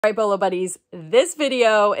All right, Bolo buddies, this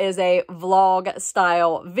video is a vlog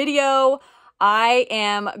style video. I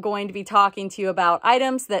am going to be talking to you about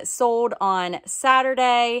items that sold on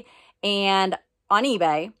Saturday and on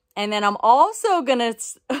eBay. And then I'm also gonna,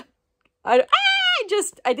 I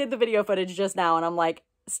did the video footage just now and I'm like,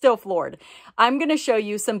 still floored. I'm going to show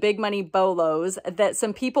you some big money bolos that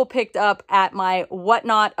some people picked up at my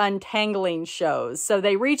Whatnot untangling shows. So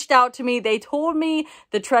they reached out to me. They told me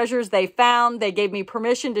the treasures they found. They gave me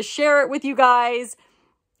permission to share it with you guys.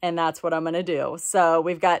 And that's what I'm going to do. So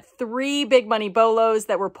we've got 3 big money bolos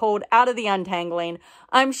that were pulled out of the untangling.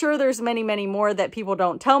 I'm sure there's many, many more that people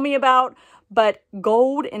don't tell me about. But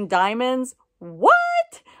gold and diamonds,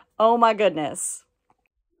 what? Oh my goodness.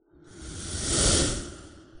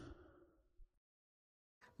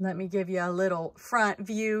 Let me give you a little front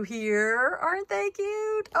view here. Aren't they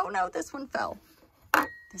cute? Oh no, this one fell.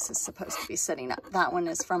 This is supposed to be sitting up. That one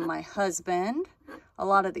is from my husband. A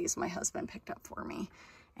lot of these my husband picked up for me.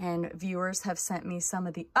 And viewers have sent me some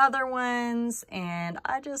of the other ones. And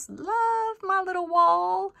I just love my little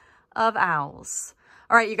wall of owls.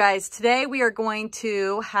 All right, you guys, today we are going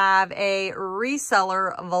to have a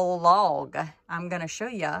reseller vlog. I'm going to show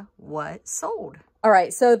you what sold. All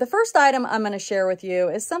right, so the first item I'm going to share with you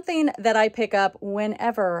is something that I pick up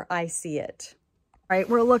whenever I see it. All right,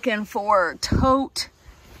 we're looking for Tote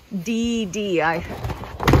DD.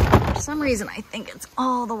 For some reason, I think it's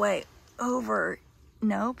all the way over.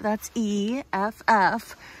 Nope, that's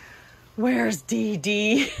EFF. Where's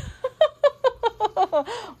DD?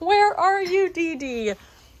 Where are you, DD?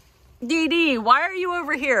 DD, why are you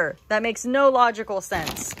over here? That makes no logical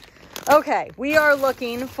sense. Okay, we are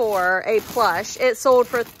looking for a plush. It sold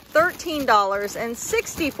for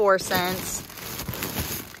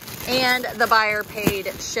 $13.64, and the buyer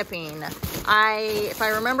paid shipping. If I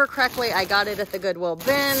remember correctly, I got it at the Goodwill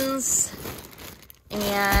bins,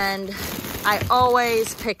 and I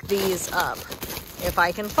always pick these up if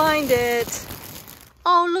I can find it.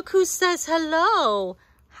 Oh, look who says hello.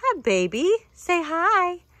 Hi, baby. Say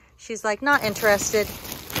hi. She's like, not interested.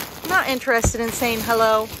 Not interested in saying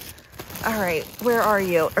hello. All right, where are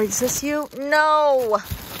you? Is this you? No.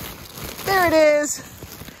 There it is.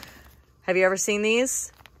 Have you ever seen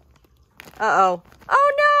these? Uh-oh.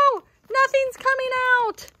 Oh, no. Nothing's coming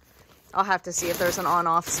out. I'll have to see if there's an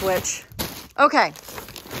on-off switch. Okay.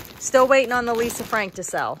 Still waiting on the Lisa Frank to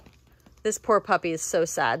sell. This poor puppy is so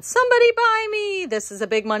sad. Somebody buy me. This is a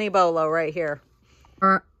big money bolo right here.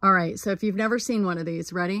 All right, so if you've never seen one of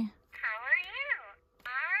these, ready?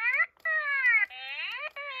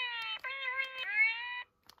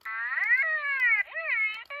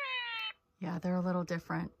 Yeah, they're a little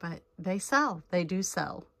different, but they sell. They do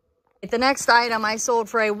sell. The next item I sold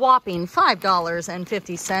for a whopping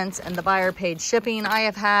 $5.50, and the buyer paid shipping. I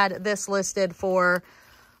have had this listed for,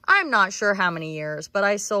 I'm not sure how many years, but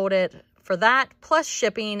I sold it for that plus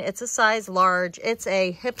shipping. It's a size large. It's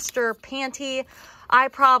a hipster panty. I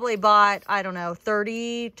probably bought, I don't know,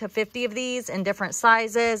 30 to 50 of these in different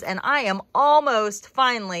sizes, and I am almost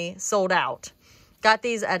finally sold out. Got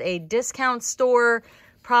these at a discount store.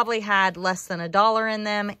 Probably had less than $1 in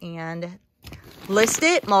them, and list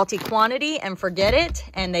it, multi-quantity, and forget it,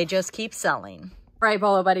 and they just keep selling. All right,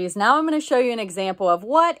 Bolo buddies, now I'm going to show you an example of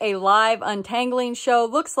what a live untangling show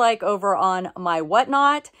looks like over on my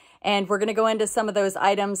Whatnot, and we're going to go into some of those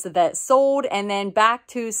items that sold, and then back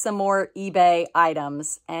to some more eBay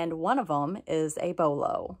items, and one of them is a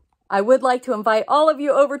bolo. I would like to invite all of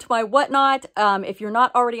you over to my Whatnot. If you're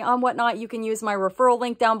not already on Whatnot, you can use my referral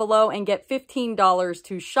link down below and get $15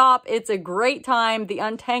 to shop. It's a great time. The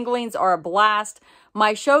untanglings are a blast.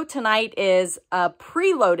 My show tonight is a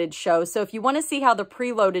preloaded show. So if you want to see how the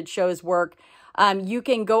preloaded shows work, you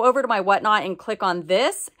can go over to my Whatnot and click on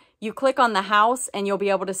this. You click on the house and you'll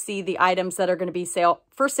be able to see the items that are going to be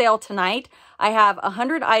for sale tonight. I have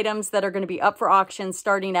 100 items that are going to be up for auction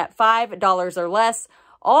starting at $5 or less.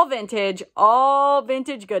 All vintage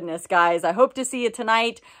goodness, guys. I hope to see you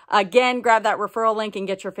tonight. Again, grab that referral link and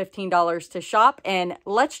get your $15 to shop. And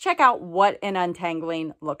let's check out what an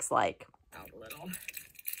untangling looks like. Out a little.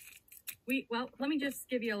 Well, let me just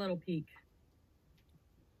give you a little peek.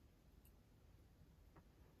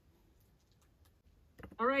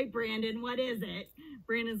 All right, Brandon, what is it?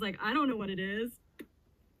 Brandon's like, I don't know what it is.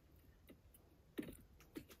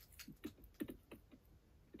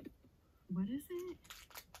 What is it?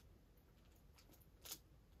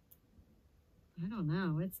 I don't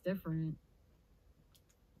know. It's different.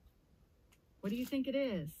 What do you think it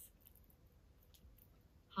is?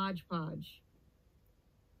 Hodgepodge.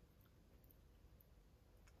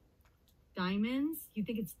 Diamonds? You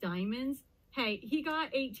think it's diamonds? Hey, he got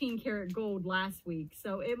 18 karat gold last week,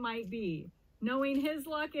 so it might be. Knowing his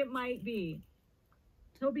luck, it might be.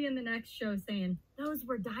 He'll be in the next show saying, those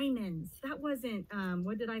were diamonds. That wasn't,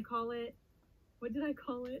 what did I call it? What did I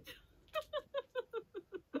call it?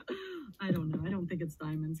 I don't know. I don't think it's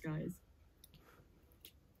diamonds, guys.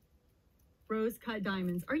 Rose cut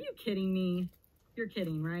diamonds. Are you kidding me? You're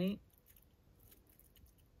kidding, right?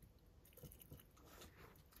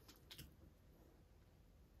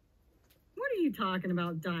 What are you talking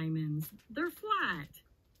about, diamonds? They're flat.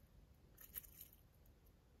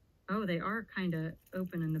 Oh, they are kind of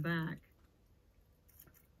open in the back.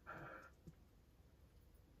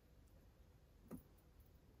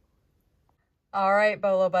 All right,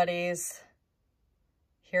 Bolo buddies.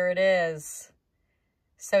 Here it is.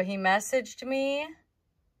 So he messaged me,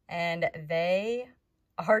 and they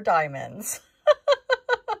are diamonds.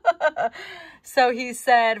 So he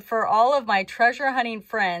said, for all of my treasure hunting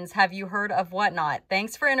friends, have you heard of Whatnot?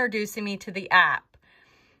 Thanks for introducing me to the app,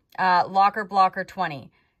 Locker Blocker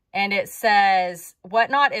 20. And it says,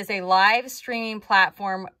 Whatnot is a live streaming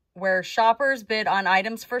platform where shoppers bid on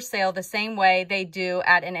items for sale the same way they do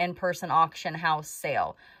at an in-person auction house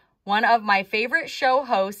sale. One of my favorite show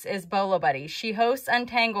hosts is Bolo Buddies. She hosts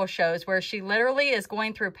Untangle shows where she literally is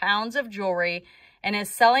going through pounds of jewelry and is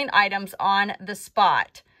selling items on the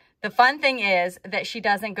spot. The fun thing is that she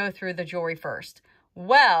doesn't go through the jewelry first.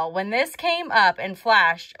 Well, when this came up and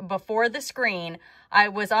flashed before the screen, I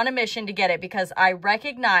was on a mission to get it because I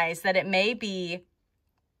recognize that it may be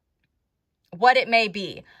what it may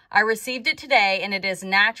be. I received it today and it is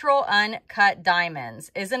natural uncut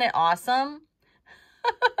diamonds. Isn't it awesome?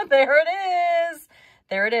 There it is.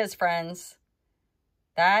 There it is, friends.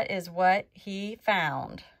 That is what he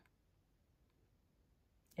found.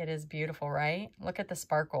 It is beautiful, right? Look at the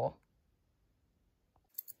sparkle.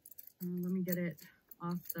 Let me get it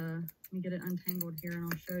off the, let me get it untangled here and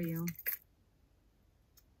I'll show you.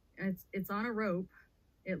 It's on a rope.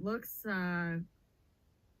 It looks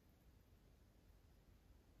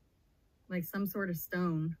like some sort of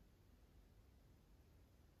stone.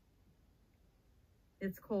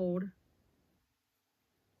 It's cold.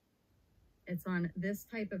 It's on this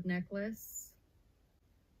type of necklace.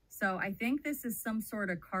 So I think this is some sort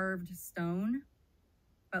of carved stone,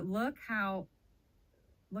 but look how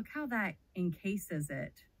that encases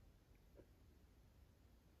it.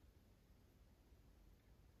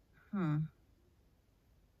 Huh.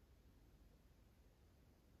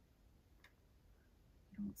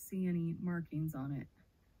 I don't see any markings on it.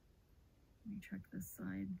 Let me check this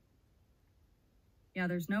side. Yeah,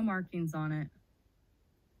 there's no markings on it.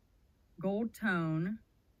 Gold tone.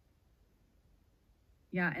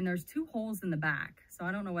 Yeah, and there's 2 holes in the back, so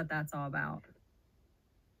I don't know what that's all about.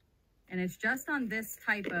 And it's just on this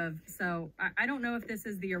type of, so I don't know if this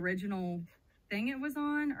is the original thing it was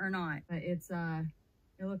on or not, but it's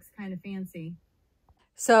it looks kind of fancy.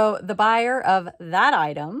 So the buyer of that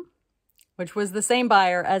item, which was the same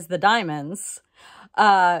buyer as the diamonds,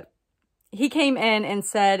 he came in and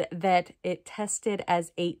said that it tested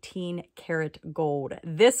as 18 karat gold.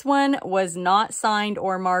 This one was not signed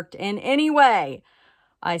or marked in any way.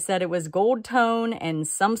 I said it was gold tone and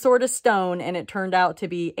some sort of stone, and it turned out to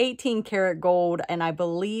be 18 karat gold, and I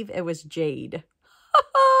believe it was jade.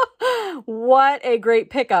 What a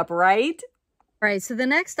great pickup, right? All right, so the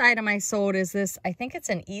next item I sold is this, I think it's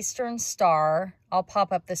an Eastern Star. I'll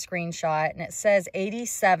pop up the screenshot, and it says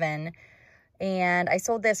 87. And I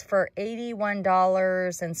sold this for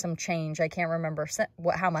 $81 and some change. I can't remember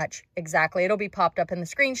how much exactly. It'll be popped up in the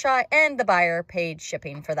screenshot, and the buyer paid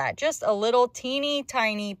shipping for that. Just a little teeny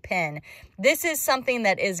tiny pin. This is something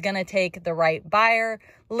that is going to take the right buyer,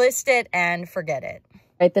 list it, and forget it. All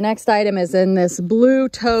right, the next item is in this blue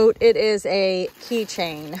tote. It is a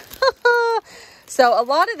keychain. So a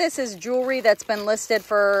lot of this is jewelry that's been listed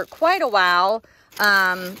for quite a while.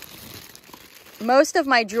 Most of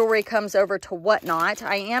my jewelry comes over to Whatnot.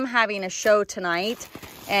 I am having a show tonight,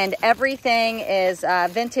 and everything is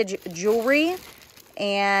vintage jewelry.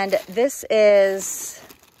 And this is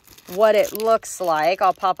what it looks like.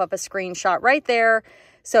 I'll pop up a screenshot right there.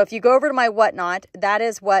 So if you go over to my Whatnot, that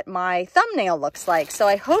is what my thumbnail looks like. So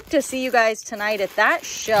I hope to see you guys tonight at that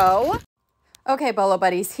show. Okay, Bolo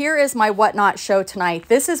buddies, here is my Whatnot show tonight.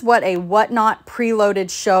 This is what a Whatnot preloaded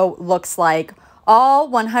show looks like. All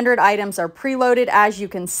 100 items are preloaded, as you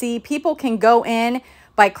can see. People can go in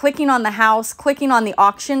by clicking on the house, clicking on the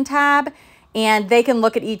auction tab, and they can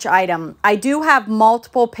look at each item. I do have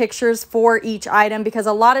multiple pictures for each item because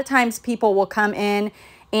a lot of times people will come in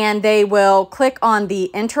and they will click on the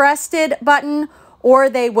interested button, or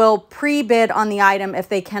they will pre-bid on the item if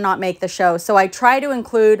they cannot make the show. So I try to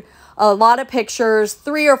include a lot of pictures,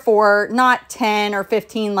 3 or 4, not 10 or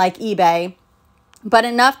 15 like eBay, but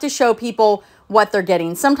enough to show people what they're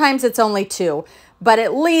getting. Sometimes it's only 2, but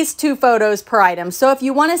at least 2 photos per item. So if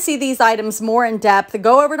you want to see these items more in depth,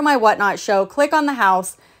 go over to my Whatnot show, click on the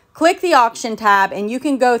house, click the auction tab, and you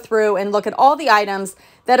can go through and look at all the items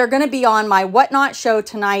that are going to be on my Whatnot show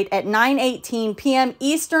tonight at 9:18 p.m.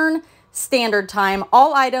 Eastern Standard Time.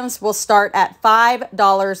 All items will start at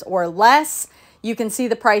 $5 or less. You can see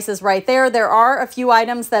the prices right there. There are a few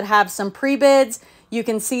items that have some pre-bids. You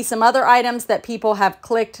can see some other items that people have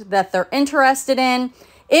clicked that they're interested in.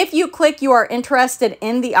 If you click you are interested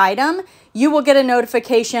in the item, you will get a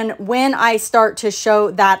notification when I start to show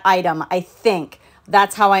that item. I think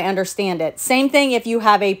that's how I understand it. Same thing if you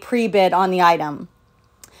have a pre-bid on the item.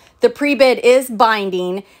 The pre-bid is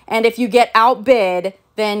binding, and if you get outbid,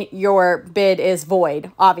 then your bid is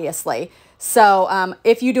void, obviously. So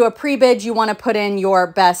if you do a pre-bid, you want to put in your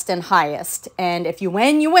best and highest. And if you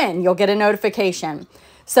win, you win. You'll get a notification.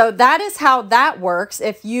 So that is how that works.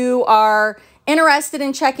 If you are interested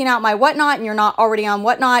in checking out my Whatnot and you're not already on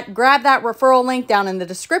Whatnot, grab that referral link down in the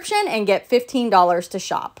description and get $15 to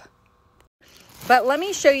shop. But let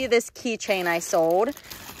me show you this keychain I sold.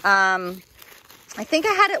 I think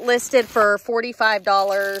I had it listed for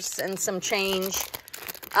 $45 and some change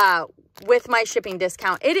with my shipping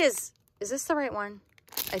discount. It is this the right one?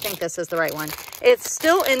 I think this is the right one. It's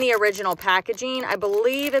still in the original packaging. I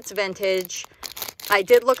believe it's vintage. I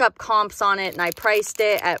did look up comps on it and I priced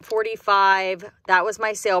it at $45. That was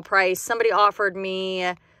my sale price. Somebody offered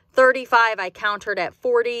me $35. I countered at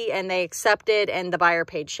 $40 and they accepted and the buyer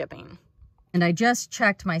paid shipping. And I just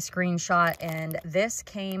checked my screenshot and this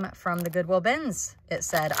came from the Goodwill bins. It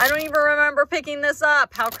said, I don't even remember picking this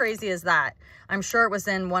up. How crazy is that? I'm sure it was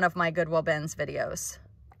in one of my Goodwill bins videos.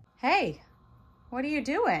 Hey, what are you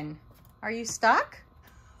doing? Are you stuck?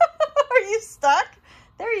 Are you stuck?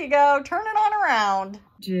 There you go. Turn it on around.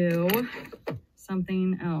 Do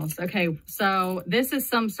something else. Okay, so this is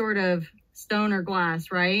some sort of stone or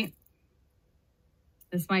glass, right?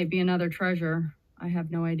 This might be another treasure. I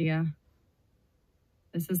have no idea.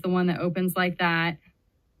 This is the one that opens like that.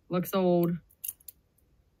 Looks old.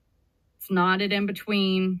 It's knotted in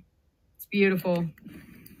between. It's beautiful.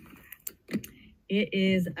 It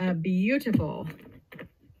is beautiful.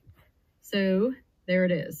 So there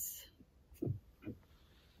it is. All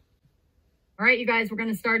right, you guys, we're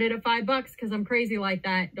going to start it at $5 because I'm crazy like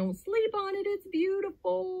that. Don't sleep on it. It's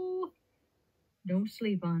beautiful. Don't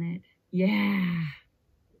sleep on it. Yeah.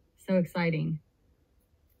 So exciting.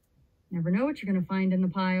 Never know what you're going to find in the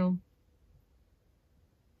pile.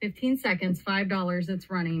 15 seconds, $5.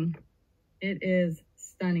 It's running. It is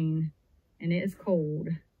stunning. And it is cold.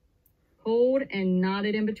 Cold and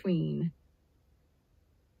knotted in between.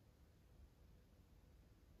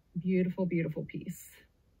 Beautiful, beautiful piece.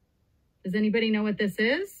 Does anybody know what this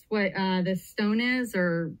is? What this stone is?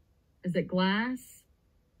 Or is it glass?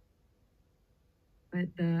 But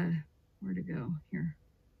where'd it go? Here.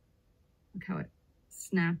 Look how it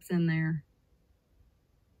snaps in there.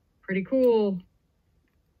 Pretty cool.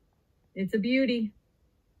 It's a beauty.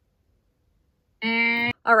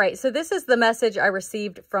 And all right, so this is the message I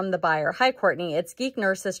received from the buyer. Hi, Courtney. It's Geek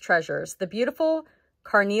Nurse's Treasures. The beautiful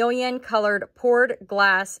carnelian colored poured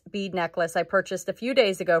glass bead necklace I purchased a few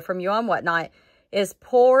days ago from you on Whatnot is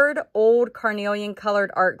poured old carnelian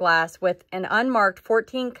colored art glass with an unmarked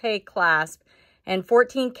 14K clasp and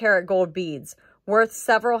 14 karat gold beads. Worth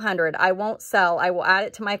several hundred. I won't sell. I will add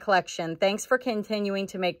it to my collection. Thanks for continuing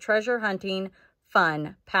to make treasure hunting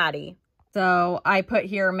fun, Patty. So I put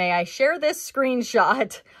here, may I share this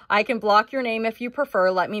screenshot? I can block your name if you prefer.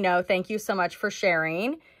 Let me know. Thank you so much for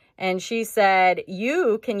sharing. And she said,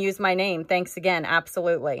 you can use my name. Thanks again.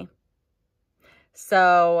 Absolutely.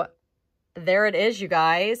 So there it is, you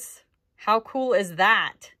guys. How cool is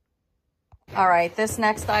that? All right. This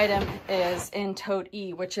next item is in tote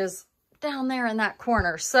E, which is down there in that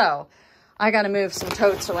corner. So I got to move some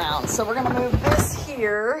totes around. So we're going to move this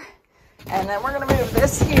here and then we're going to move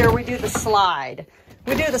this here. We do the slide.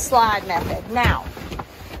 We do the slide method. Now,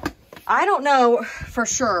 I don't know for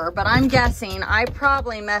sure, but I'm guessing I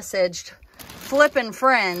probably messaged Flippin'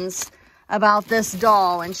 Friends about this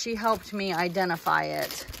doll and she helped me identify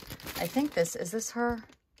it. I think is this her?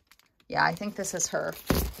 Yeah, I think this is her.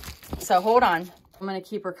 So hold on. I'm going to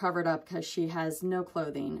keep her covered up because she has no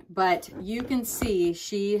clothing, but you can see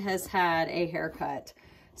she has had a haircut.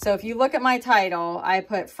 So if you look at my title, I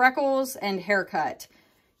put freckles and haircut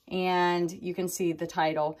and you can see the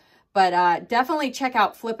title, but definitely check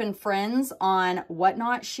out Flippin' Friends on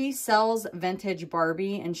Whatnot. She sells vintage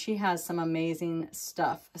Barbie and she has some amazing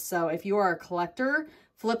stuff. So if you are a collector,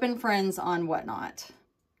 flipping friends on Whatnot.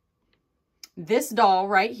 This doll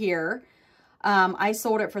right here, I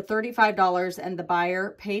sold it for $35 and the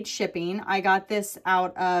buyer paid shipping. I got this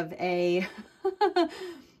out of a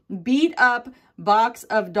beat up box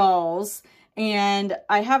of dolls, and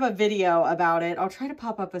I have a video about it. I'll try to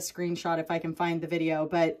pop up a screenshot if I can find the video,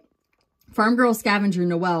 but Farm Girl Scavenger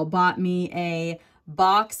Noelle bought me a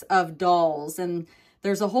box of dolls, and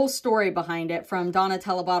there's a whole story behind it from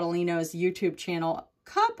Donatella Bottolino's YouTube channel,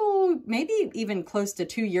 maybe even close to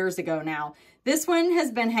 2 years ago now. This one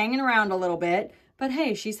has been hanging around a little bit, but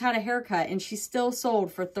hey, she's had a haircut and she's still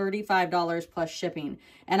sold for $35 plus shipping.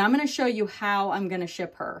 And I'm going to show you how I'm going to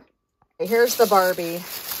ship her. Here's the Barbie.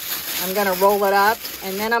 I'm going to roll it up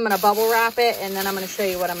and then I'm going to bubble wrap it, and then I'm going to show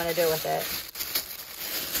you what I'm going to do with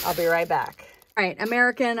it. I'll be right back. All right,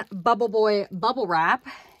 American Bubble Boy bubble wrap.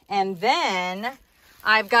 And then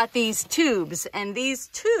I've got these tubes, and these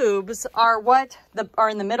tubes are what are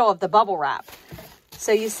in the middle of the bubble wrap.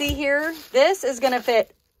 So you see here, this is going to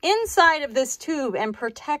fit inside of this tube and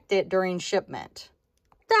protect it during shipment.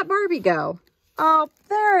 Where'd that Barbie go? Oh,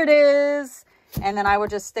 there it is. And then I would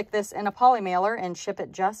just stick this in a PolyMailer and ship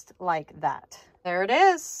it just like that. There it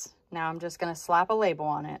is. Now I'm just going to slap a label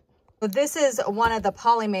on it. So this is one of the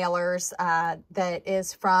PolyMailers that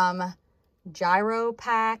is from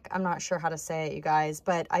JiaroPack. I'm not sure how to say it, you guys,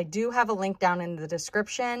 but I do have a link down in the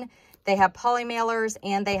description. They have PolyMailers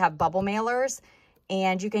and they have bubble mailers,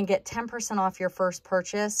 and you can get 10% off your first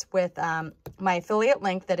purchase with my affiliate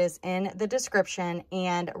link that is in the description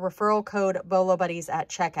and referral code bolobuddies at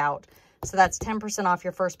checkout. So that's 10% off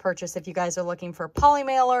your first purchase if you guys are looking for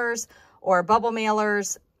PolyMailers or bubble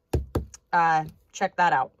mailers. Check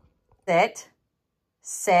that out. Sit,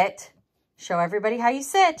 sit, show everybody how you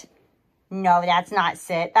sit. No, that's not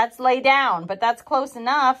sit. That's lay down, but that's close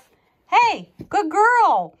enough. Hey, good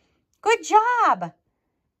girl. Good job.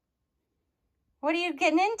 What are you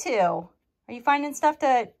getting into? Are you finding stuff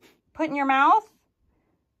to put in your mouth?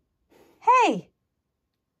 Hey,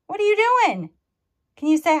 what are you doing? Can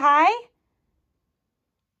you say hi?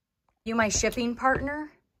 You my shipping partner?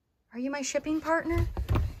 Are you my shipping partner?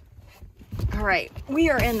 All right, we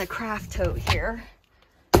are in the craft tote here.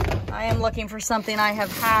 I am looking for something I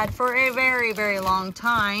have had for a very, very long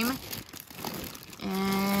time.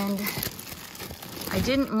 And I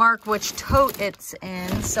didn't mark which tote it's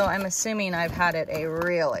in, so I'm assuming I've had it a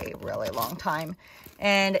really, really long time.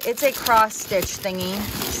 And it's a cross stitch thingy,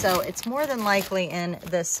 so it's more than likely in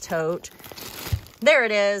this tote. There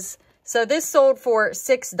it is. So this sold for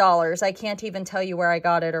 $6. I can't even tell you where I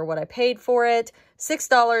got it or what I paid for it.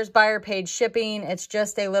 $6, buyer paid shipping. It's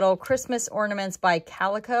just a little Christmas ornaments by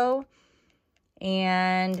Calico.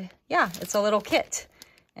 And yeah, it's a little kit.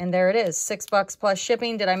 And there it is, $6 plus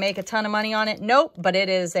shipping. Did I make a ton of money on it? Nope, but it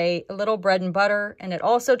is a little bread and butter. And it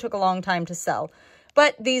also took a long time to sell.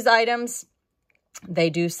 But these items, they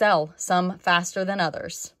do sell, some faster than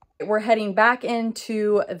others. We're heading back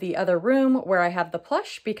into the other room where I have the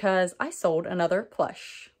plush because I sold another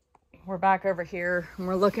plush. We're back over here and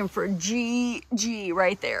we're looking for GG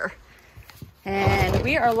right there. And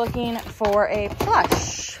we are looking for a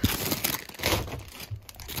plush.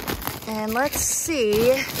 And let's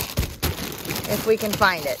see if we can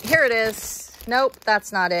find it. Here it is. Nope,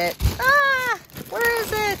 that's not it. Ah, where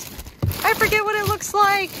is it? I forget what it looks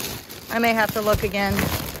like. I may have to look again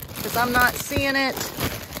because I'm not seeing it.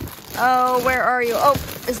 Oh, where are you? Oh,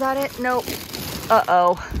 is that it? Nope.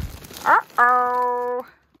 Uh-oh. Uh-oh.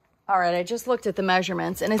 All right, I just looked at the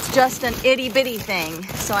measurements, and it's just an itty-bitty thing,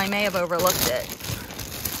 so I may have overlooked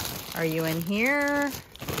it. Are you in here?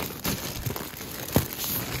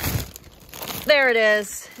 There it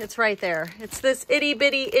is. It's right there. It's this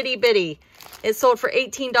itty-bitty, itty-bitty. It sold for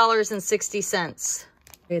 $18.60.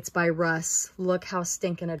 It's by Russ. Look how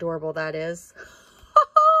stinking adorable that is.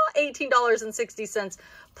 $18.60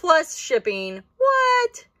 plus shipping.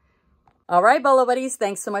 What? All right, Bolo Buddies,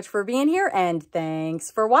 thanks so much for being here, and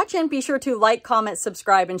thanks for watching. Be sure to like, comment,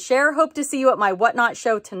 subscribe, and share. Hope to see you at my Whatnot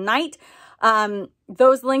show tonight.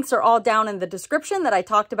 Those links are all down in the description that I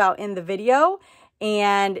talked about in the video,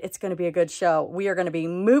 and it's going to be a good show. We are going to be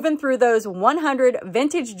moving through those 100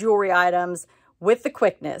 vintage jewelry items with the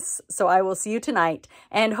quickness. So I will see you tonight,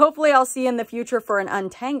 and hopefully I'll see you in the future for an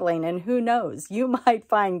untangling, and who knows, you might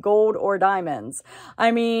find gold or diamonds. I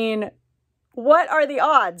mean, what are the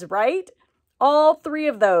odds, right? All three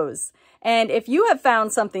of those. And if you have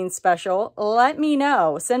found something special, let me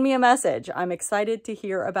know. Send me a message. I'm excited to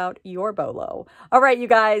hear about your Bolo. All right, you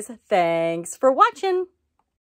guys, thanks for watching.